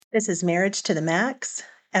This is Marriage to the Max,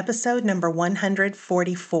 episode number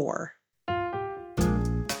 144.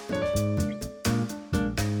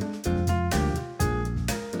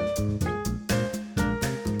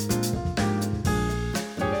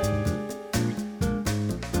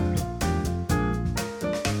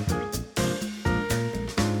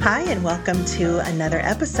 Hi, and welcome to another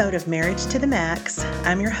episode of Marriage to the Max.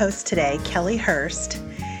 I'm your host today, Kellie Hurst.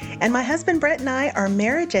 And my husband Brett and I are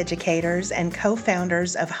marriage educators and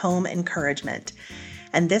co-founders of Home Encouragement.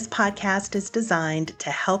 And this podcast is designed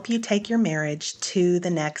to help you take your marriage to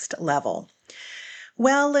the next level.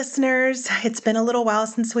 Well, listeners, it's been a little while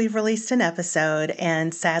since we've released an episode,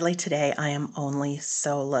 and sadly today I am only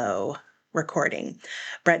solo recording.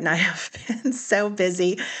 Brett and I have been so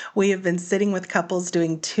busy. We have been sitting with couples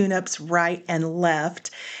doing tune-ups right and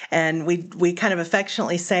left. And we kind of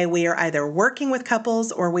affectionately say we are either working with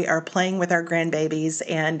couples or we are playing with our grandbabies.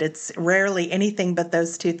 And it's rarely anything but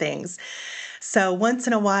those two things. So once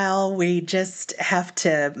in a while, we just have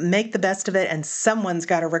to make the best of it, and someone's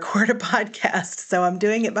got to record a podcast. So I'm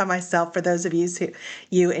doing it by myself. For those of you who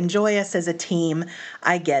you enjoy us as a team,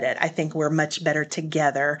 I get it. I think we're much better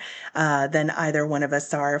together than either one of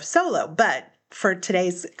us are solo. But for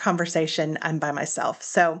today's conversation, I'm by myself.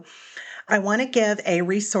 So I want to give a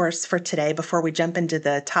resource for today before we jump into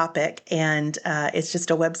the topic, and it's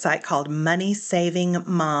just a website called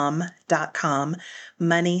moneysavingmom.com,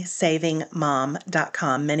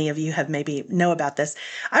 moneysavingmom.com. Many of you have maybe know about this.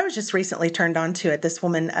 I was just recently turned on to it. This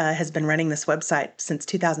woman has been running this website since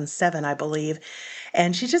 2007, I believe,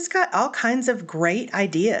 and she just got all kinds of great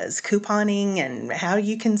ideas, couponing and how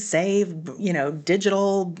you can save,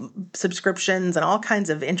 digital subscriptions and all kinds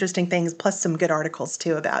of interesting things, plus some good articles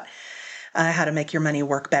too about how to make your money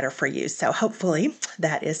work better for you. So hopefully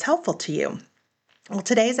that is helpful to you. Well,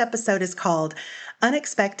 today's episode is called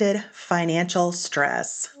Unexpected Financial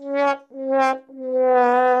Stress. Well,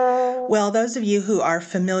 those of you who are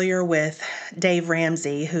familiar with Dave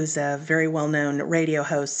Ramsey, who's a very well-known radio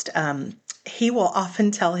host, he will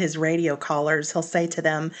often tell his radio callers, he'll say to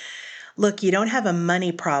them, look, you don't have a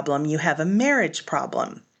money problem, you have a marriage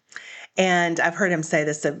problem. And I've heard him say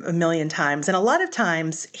this a million times. And a lot of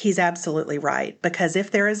times he's absolutely right, because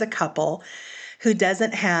if there is a couple who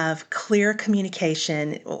doesn't have clear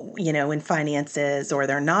communication, in finances, or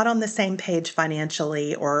they're not on the same page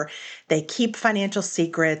financially, or they keep financial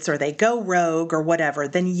secrets, or they go rogue or whatever,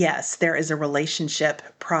 then yes, there is a relationship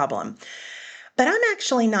problem. But I'm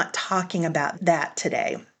actually not talking about that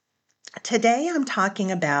today. Today, I'm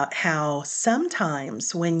talking about how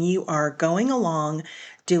sometimes when you are going along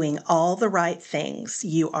doing all the right things,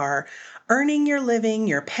 you are earning your living,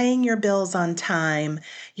 you're paying your bills on time,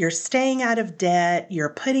 you're staying out of debt, you're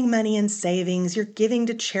putting money in savings, you're giving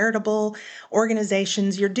to charitable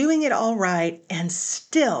organizations, you're doing it all right, and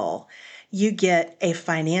still you get a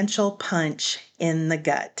financial punch in the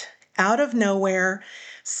gut. Out of nowhere,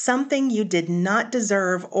 something you did not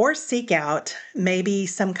deserve or seek out, maybe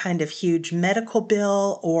some kind of huge medical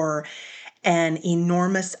bill or an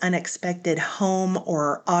enormous unexpected home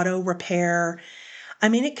or auto repair. I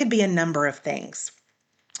mean, it could be a number of things.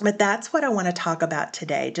 But that's what I want to talk about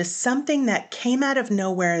today. Just something that came out of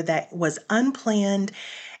nowhere that was unplanned,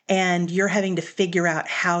 and you're having to figure out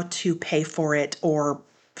how to pay for it or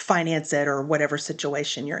finance it or whatever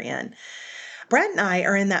situation you're in. Brett and I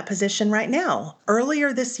are in that position right now.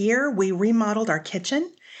 Earlier this year, we remodeled our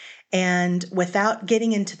kitchen, and without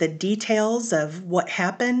getting into the details of what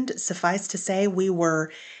happened, suffice to say, we were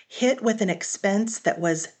hit with an expense that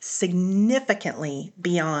was significantly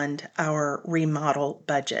beyond our remodel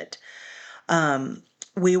budget.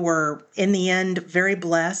 We were, in the end, very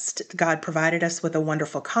blessed. God provided us with a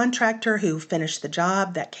wonderful contractor who finished the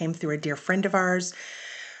job. That came through a dear friend of ours.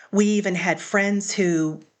 We even had friends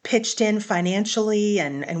who pitched in financially,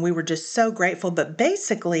 and we were just so grateful. But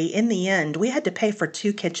basically, in the end, we had to pay for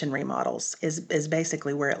 2 kitchen remodels is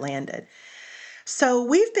basically where it landed. So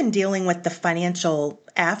we've been dealing with the financial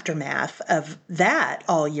aftermath of that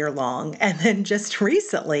all year long, and then just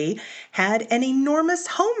recently had an enormous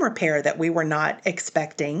home repair that we were not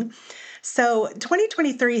expecting. So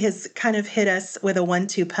 2023 has kind of hit us with a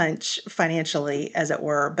 1-2 punch financially, as it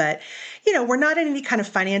were. But, we're not in any kind of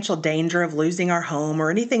financial danger of losing our home or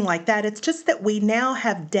anything like that. It's just that we now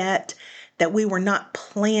have debt that we were not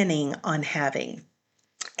planning on having.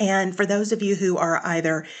 And for those of you who are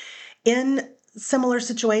either in similar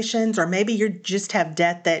situations, or maybe you just have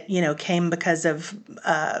debt that, came because of,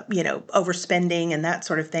 overspending and that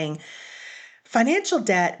sort of thing, financial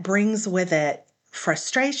debt brings with it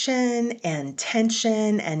frustration and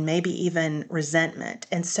tension and maybe even resentment.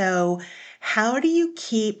 And so how do you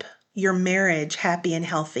keep your marriage happy and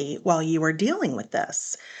healthy while you are dealing with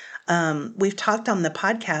this. We've talked on the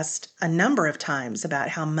podcast a number of times about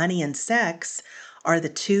how money and sex are the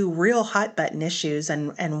two real hot button issues.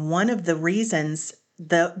 And one of the reasons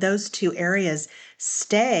those two areas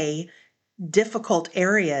stay difficult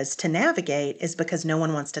areas to navigate is because no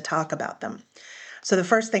one wants to talk about them. So the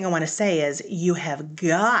first thing I want to say is you have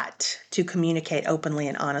got to communicate openly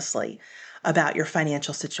and honestly about your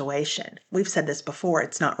financial situation. We've said this before,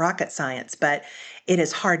 it's not rocket science, but it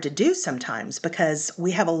is hard to do sometimes because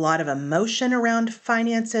we have a lot of emotion around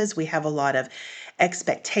finances. We have a lot of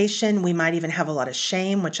expectation. We might even have a lot of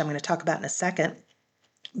shame, which I'm going to talk about in a second.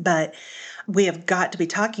 But we have got to be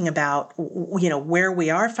talking about, where we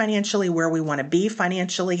are financially, where we want to be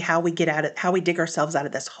financially, how we get out of, how we dig ourselves out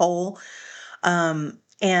of this hole.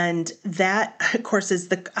 And that, of course, is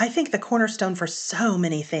I think the cornerstone for so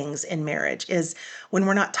many things in marriage is when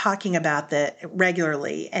we're not talking about that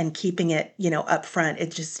regularly and keeping it, up front,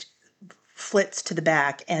 it just flits to the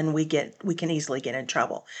back and we can easily get in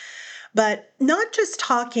trouble. But not just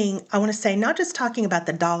talking about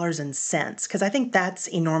the dollars and cents, because I think that's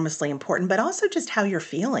enormously important, but also just how you're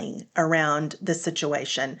feeling around the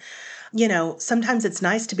situation. Sometimes it's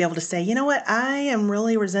nice to be able to say, you know what, I am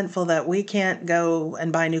really resentful that we can't go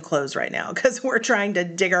and buy new clothes right now because we're trying to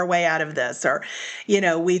dig our way out of this. Or,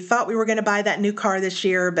 we thought we were going to buy that new car this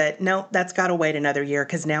year, but no, that's got to wait another year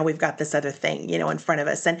because now we've got this other thing, in front of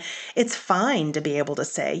us. And it's fine to be able to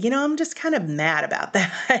say, I'm just kind of mad about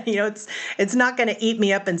that. It's not going to eat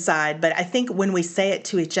me up inside. But I think when we say it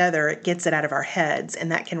to each other, it gets it out of our heads.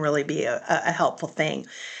 And that can really be a helpful thing.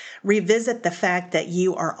 Revisit the fact that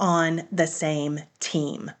you are on the same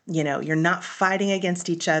team. You're not fighting against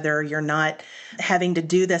each other. You're not having to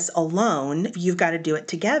do this alone. You've got to do it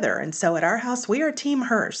together. And so at our house, we are Team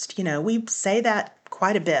Hurst. We say that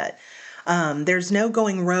quite a bit. There's no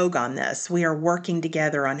going rogue on this. We are working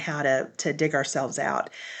together on how to dig ourselves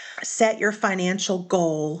out. Set your financial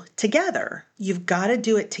goal together. You've got to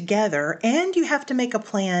do it together, and you have to make a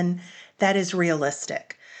plan that is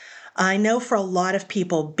realistic. I know for a lot of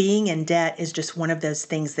people, being in debt is just one of those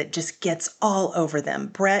things that just gets all over them.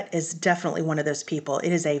 Brett is definitely one of those people.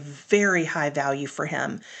 It is a very high value for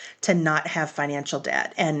him to not have financial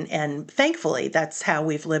debt. And thankfully, that's how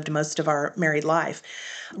we've lived most of our married life.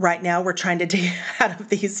 Right now, we're trying to dig out of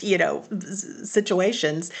these,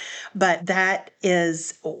 situations. But that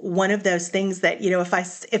is one of those things that,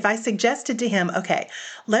 if I suggested to him, okay,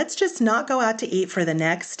 let's just not go out to eat for the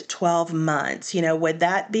next 12 months, would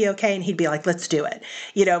that be okay? And he'd be like, let's do it,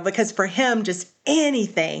 because for him, just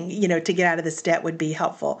anything, to get out of this debt would be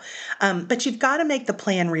helpful. But you've got to make the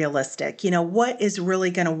plan realistic. What is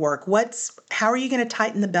really going to work? How are you going to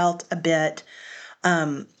tighten the belt a bit?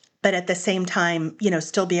 But at the same time,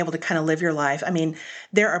 still be able to kind of live your life. I mean,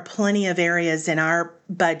 there are plenty of areas in our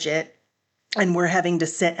budget, and we're having to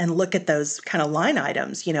sit and look at those kind of line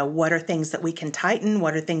items. What are things that we can tighten?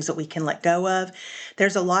 What are things that we can let go of?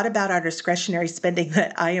 There's a lot about our discretionary spending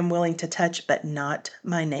that I am willing to touch, but not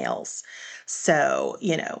my nails. So,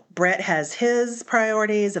 Brett has his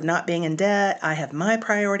priorities of not being in debt. I have my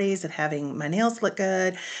priorities of having my nails look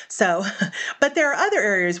good. So, but there are other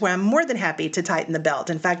areas where I'm more than happy to tighten the belt.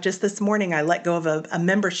 In fact, just this morning, I let go of a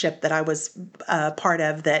membership that I was part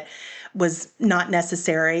of that was not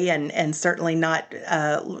necessary and certainly not,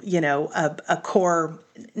 a core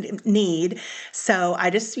need. So I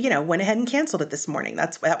just, went ahead and canceled it this morning.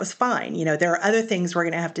 That was fine. There are other things we're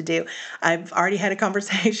going to have to do. I've already had a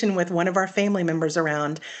conversation with one of our family members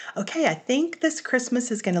around, okay, I think this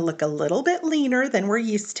Christmas is going to look a little bit leaner than we're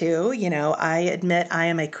used to. I admit I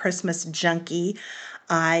am a Christmas junkie.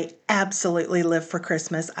 I absolutely live for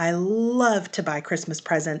Christmas. I love to buy Christmas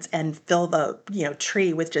presents and fill the,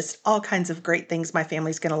 tree with just all kinds of great things my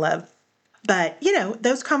family's going to love. But,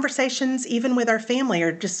 those conversations, even with our family,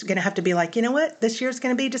 are just going to have to be like, you know what, this year's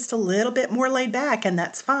going to be just a little bit more laid back, and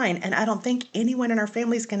that's fine. And I don't think anyone in our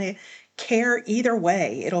family is going to care either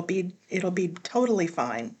way. It'll be totally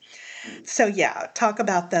fine. So yeah, talk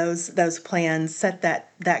about those plans, set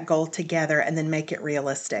that goal together, and then make it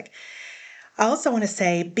realistic. I also want to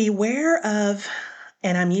say, beware of,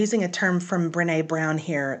 and I'm using a term from Brené Brown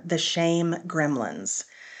here, the shame gremlins.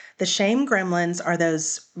 The shame gremlins are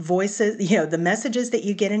those voices, the messages that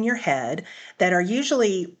you get in your head that are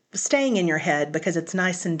usually staying in your head because it's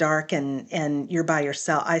nice and dark and you're by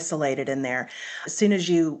yourself, isolated in there. As soon as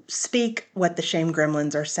you speak what the shame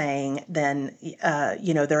gremlins are saying, then,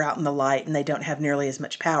 they're out in the light and they don't have nearly as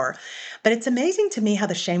much power. But it's amazing to me how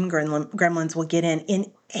the shame gremlins will get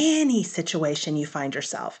in any situation you find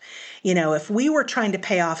yourself. If we were trying to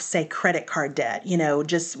pay off, say, credit card debt,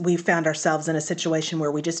 we found ourselves in a situation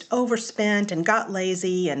where we just overspent and got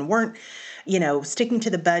lazy and weren't, sticking to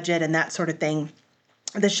the budget and that sort of thing.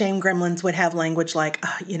 The shame gremlins would have language like,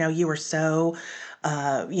 oh, you were so,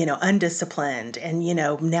 undisciplined. And,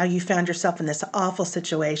 now you found yourself in this awful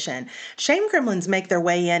situation. Shame gremlins make their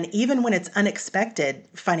way in even when it's unexpected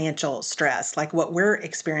financial stress, like what we're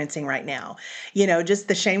experiencing right now. Just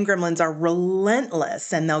the shame gremlins are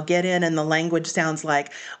relentless, and they'll get in and the language sounds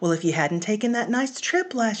like, well, if you hadn't taken that nice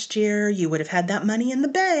trip last year, you would have had that money in the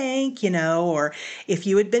bank, or if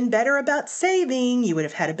you had been better about saving, you would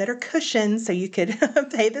have had a better cushion so you could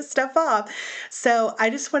pay this stuff off. So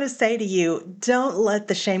I just want to say to you, don't let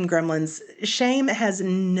the shame gremlins, shame has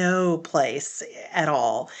no place at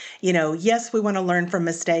all. Yes, we want to learn from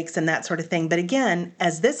mistakes and that sort of thing. But again,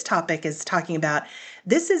 as this topic is talking about,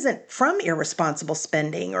 this isn't from irresponsible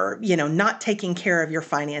spending or, not taking care of your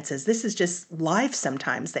finances. This is just life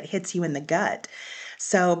sometimes that hits you in the gut.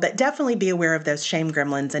 So, but definitely be aware of those shame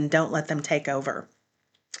gremlins and don't let them take over.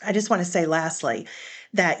 I just want to say lastly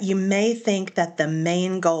that you may think that the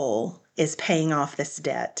main goal is paying off this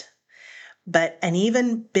debt, but an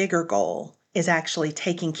even bigger goal is actually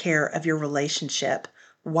taking care of your relationship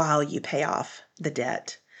while you pay off the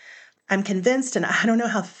debt. I'm convinced, and I don't know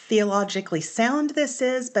how theologically sound this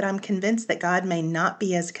is, but I'm convinced that God may not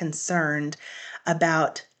be as concerned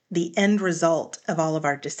about the end result of all of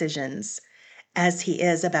our decisions as he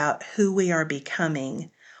is about who we are becoming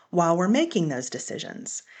while we're making those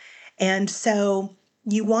decisions. And so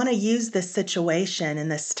you want to use this situation in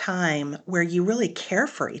this time where you really care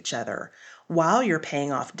for each other while you're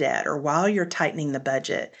paying off debt or while you're tightening the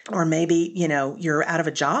budget, or maybe, you're out of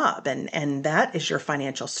a job and that is your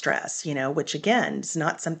financial stress, which again, is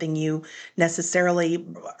not something you necessarily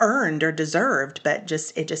earned or deserved, but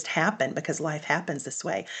it just happened because life happens this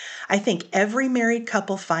way. I think every married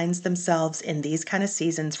couple finds themselves in these kind of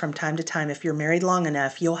seasons from time to time. If you're married long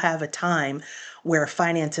enough, you'll have a time where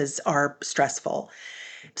finances are stressful.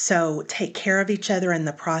 So take care of each other in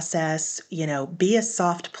the process, be a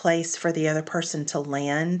soft place for the other person to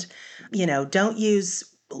land. Don't use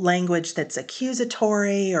language that's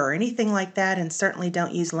accusatory or anything like that. And certainly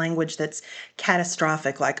don't use language that's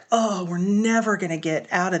catastrophic, like, oh, we're never going to get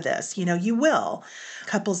out of this. You will.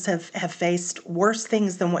 Couples have faced worse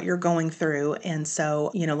things than what you're going through. And so,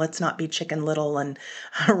 let's not be Chicken Little and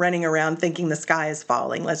running around thinking the sky is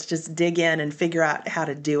falling. Let's just dig in and figure out how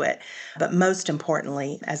to do it. But most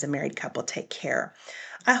importantly, as a married couple, take care.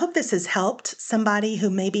 I hope this has helped somebody who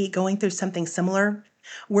may be going through something similar.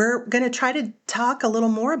 We're going to try to talk a little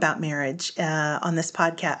more about marriage on this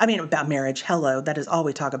podcast. About marriage. Hello, that is all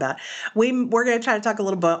we talk about. We're going to try to talk a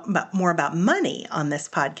little bit more about money on this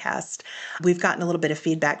podcast. We've gotten a little bit of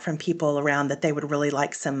feedback from people around that they would really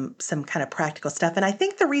like some kind of practical stuff. And I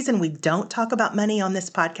think the reason we don't talk about money on this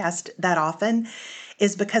podcast that often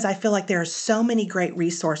is because I feel like there are so many great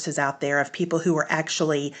resources out there of people who are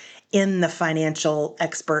actually in the financial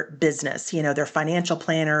expert business. They're financial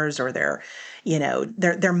planners or they're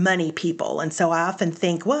money people. And so I often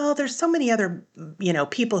think, well, there's so many other,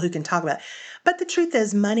 people who can talk about it. But the truth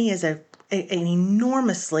is money is an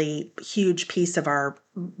enormously huge piece of our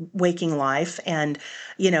waking life. And,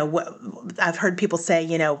 I've heard people say,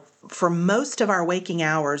 for most of our waking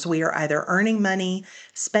hours, we are either earning money,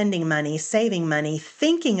 spending money, saving money,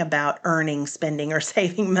 thinking about earning, spending, or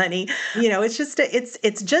saving money.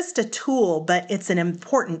 It's just a tool, but it's an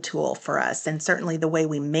important tool for us. And certainly the way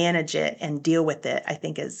we manage it and deal with it, I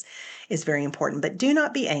think is very important. But do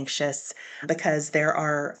not be anxious because there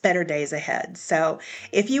are better days ahead. So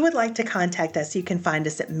if you would like to contact us, you can find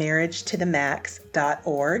us at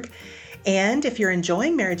marriagetothe.max.org. And if you're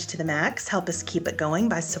enjoying Marriage to the Max, help us keep it going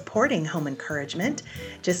by supporting Home Encouragement.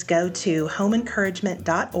 Just go to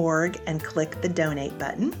homeencouragement.org and click the donate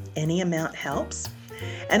button. Any amount helps.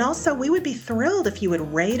 And also, we would be thrilled if you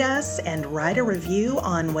would rate us and write a review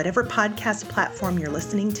on whatever podcast platform you're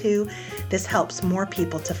listening to. This helps more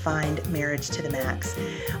people to find Marriage to the Max.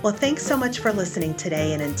 Well, thanks so much for listening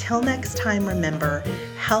today. And until next time, remember,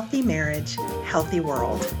 healthy marriage, healthy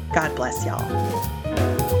world. God bless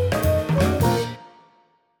y'all.